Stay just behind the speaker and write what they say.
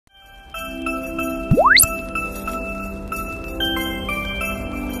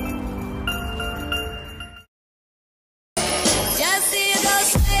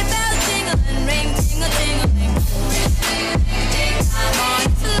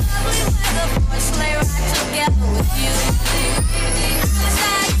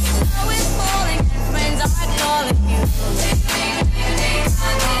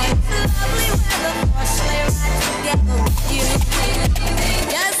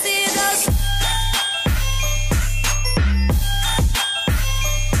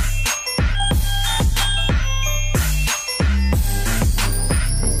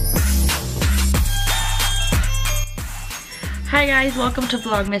guys, welcome to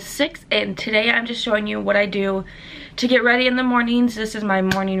Vlogmas 6, and today I'm just showing you what I do to get ready in the mornings. This is my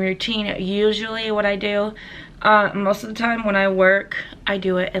morning routine, usually what I do. Most of the time when I work, I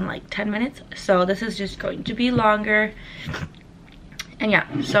do it in like 10 minutes, so this is just going to be longer. And yeah,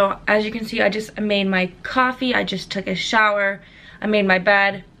 so as you can see, I just made my coffee, I just took a shower, I made my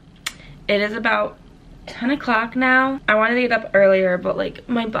bed. It is about 10 o'clock now. I wanted to get up earlier, but like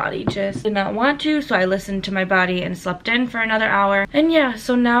my body just did not want to, so I listened to my body and slept in for another hour. And yeah,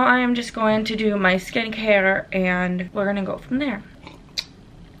 so now I am just going to do my skincare and we're gonna go from there.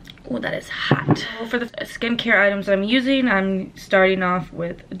 Oh, that is hot. For the skincare items I'm using, I'm starting off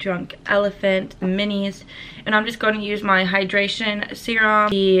with Drunk Elephant minis, and I'm just going to use my hydration serum,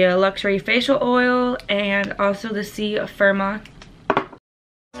 the luxury facial oil, and also the C Firma.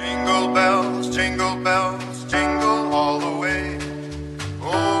 Jingle bells, jingle all the way.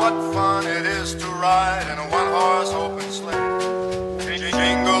 Oh, what fun it is to ride in a one-horse open sleigh.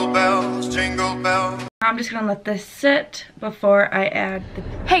 Jingle bells, jingle bells. I'm just gonna let this sit before I add the...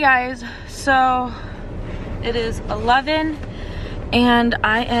 Hey guys, so it is 11 and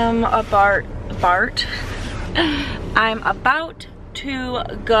I am I'm about to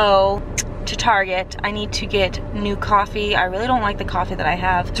go to Target. I need to get new coffee. I really don't like the coffee that I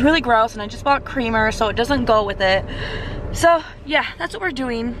have. It's really gross, and I just bought creamer, so it doesn't go with it. So yeah, that's what we're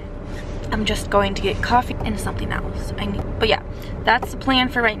doing. I'm just going to get coffee and something else. But yeah, that's the plan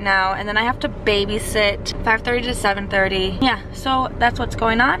for right now. And then I have to babysit 5:30 to 7:30. Yeah, so that's what's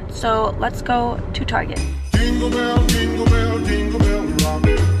going on. So let's go to Target. Jingle bell, jingle bell, jingle bell rock.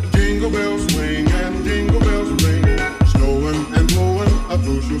 Jingle bells swing and jingle bells ring. Snowing and blowing up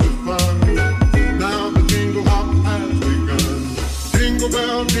those shoes of fun. Now the jingle hop has begun. Jingle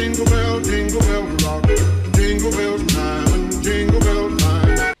bell, jingle bell, jingle bell rock. Jingle bells time and jingle bell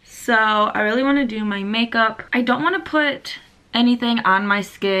time. So I really want to do my makeup. I don't want to put anything on my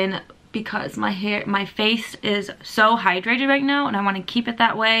skin because my face is so hydrated right now, and I want to keep it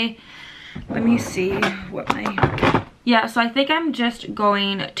that way. Let me see what my... Yeah, so I think I'm just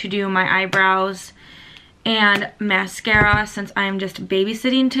going to do my eyebrows and mascara since I'm just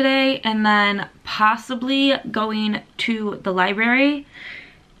babysitting today, and then possibly going to the library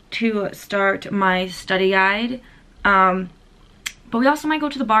to start my study guide. But we also might go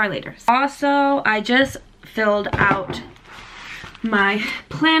to the bar later. Also, I just filled out my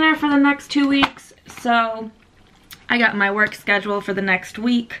planner for the next 2 weeks, so I got my work schedule for the next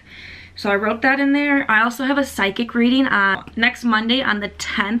week. So I wrote that in there. I also have a psychic reading on next Monday on the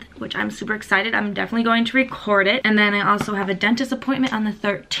 10th, which I'm super excited. I'm definitely going to record it. And then I also have a dentist appointment on the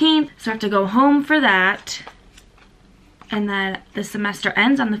 13th, so I have to go home for that. And then the semester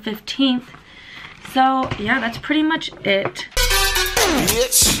ends on the 15th. So yeah, that's pretty much it.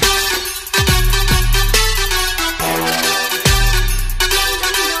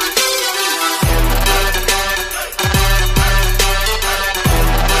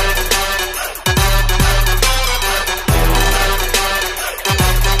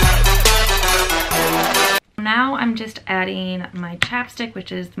 Now I'm just adding my chapstick,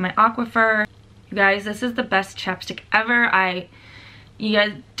 which is my Aquifer. You guys, this is the best chapstick ever. You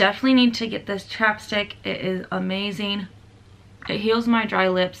guys definitely need to get this chapstick. It is amazing. It heals my dry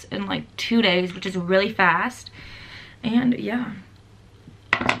lips in like 2 days, which is really fast. And yeah,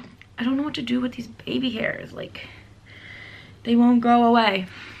 I don't know what to do with these baby hairs. Like, they won't go away.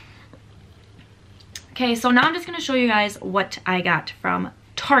 Okay, so now I'm just gonna show you guys what I got from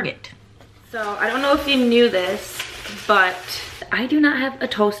Target. So I don't know if you knew this, but I do not have a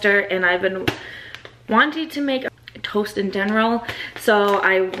toaster, and I've been wanting to make a toast in general. So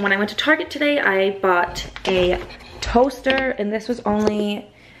when I went to Target today, I bought a toaster, and this was only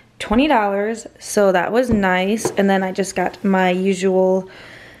 $20, so that was nice. And then I just got my usual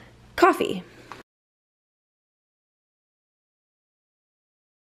coffee.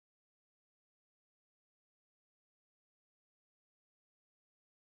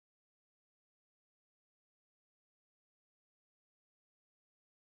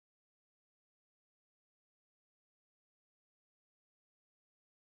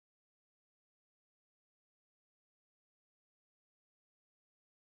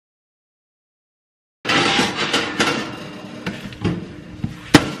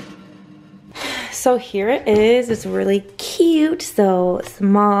 So here it is. It's really cute, so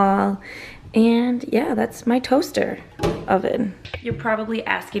small. And yeah, that's my toaster oven. You're probably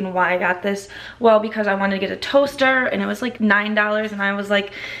asking why I got this. Well, because I wanted to get a toaster and it was like $9, and I was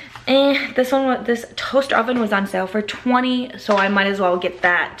like, this toaster oven was on sale for $20, so I might as well get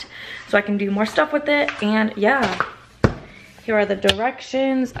that so I can do more stuff with it. And yeah, here are the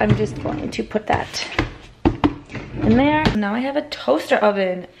directions. I'm just going to put that in there. Now I have a toaster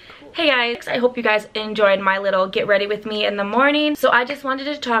oven. Hey guys, I hope you guys enjoyed my little get ready with me in the morning. So I just wanted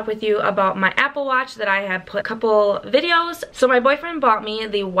to talk with you about my Apple Watch that I had put a couple videos. So my boyfriend bought me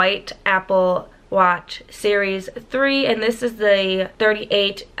the white Apple Watch Series 3, and this is the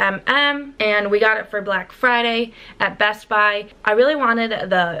 38mm, and we got it for Black Friday at Best Buy. I really wanted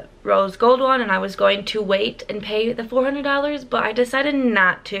the rose gold one, and I was going to wait and pay the $400, but I decided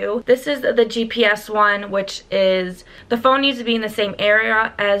not to. This is the GPS one, which is, the phone needs to be in the same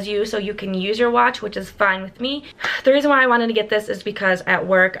area as you so you can use your watch, which is fine with me. The reason why I wanted to get this is because at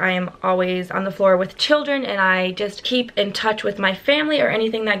work I am always on the floor with children, and I just keep in touch with my family or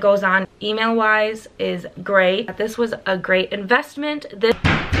anything that goes on email wise is great. This was a great investment.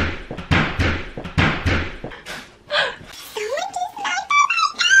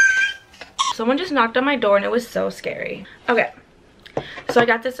 Someone just knocked on my door and it was so scary. Okay, so I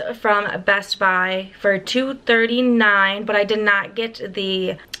got this from Best Buy for $239, but I did not get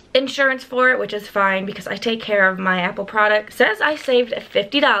the insurance for it, which is fine because I take care of my Apple product. It says I saved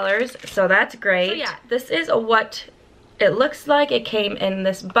 $50, so that's great. So yeah, this is what it looks like. It came in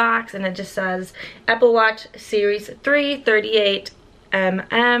this box and it just says Apple Watch Series 3 38mm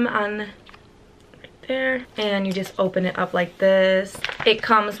on there, and you just open it up like this. It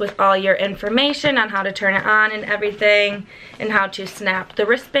comes with all your information on how to turn it on and everything, and how to snap the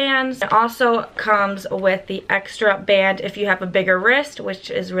wristbands. It also comes with the extra band if you have a bigger wrist,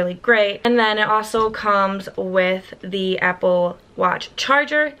 which is really great. And then it also comes with the Apple Watch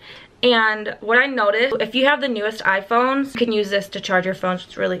charger. And what I noticed, if you have the newest iPhones, you can use this to charge your phones,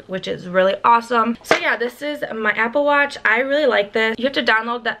 which is really awesome. So yeah, this is my Apple Watch. I really like this. You have to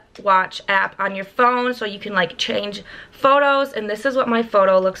download the Watch app on your phone so you can like change photos, and this is what my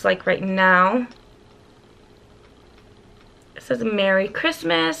photo looks like right now. It says Merry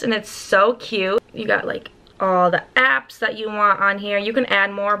Christmas, and it's so cute. You got like all the apps that you want on here. You can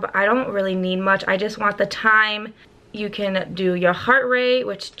add more, but I don't really need much. I just want the time. You can do your heart rate,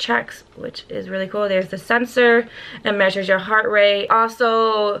 which checks, which is really cool. There's the sensor and measures your heart rate.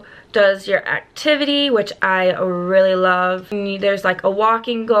 Also does your activity, which I really love. There's like a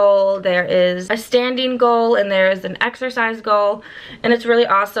walking goal, there is a standing goal, and there is an exercise goal. And it's really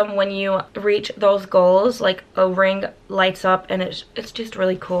awesome when you reach those goals, like a ring lights up, and it's just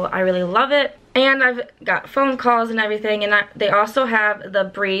really cool. I really love it. And I've got phone calls and everything, and they also have the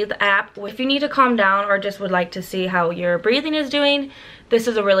Breathe app. If you need to calm down or just would like to see how your breathing is doing, this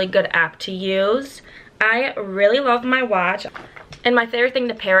is a really good app to use. I really love my watch, and my favorite thing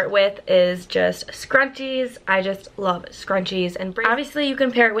to pair it with is just scrunchies. I just love scrunchies, and obviously you can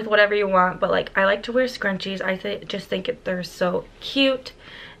pair it with whatever you want, but like I like to wear scrunchies. I just think they're so cute.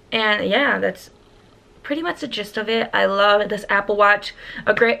 And yeah, that's pretty much the gist of it. I love this Apple Watch.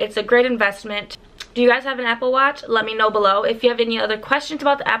 It's a great investment. Do you guys have an Apple Watch? Let me know below. If you have any other questions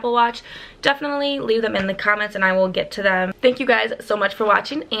about the Apple Watch, definitely leave them in the comments and I will get to them. Thank you guys so much for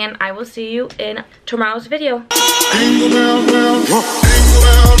watching, and I will see you in tomorrow's video. Jingle bell, bell, jingle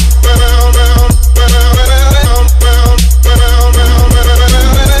bell, bell, bell, bell, bell.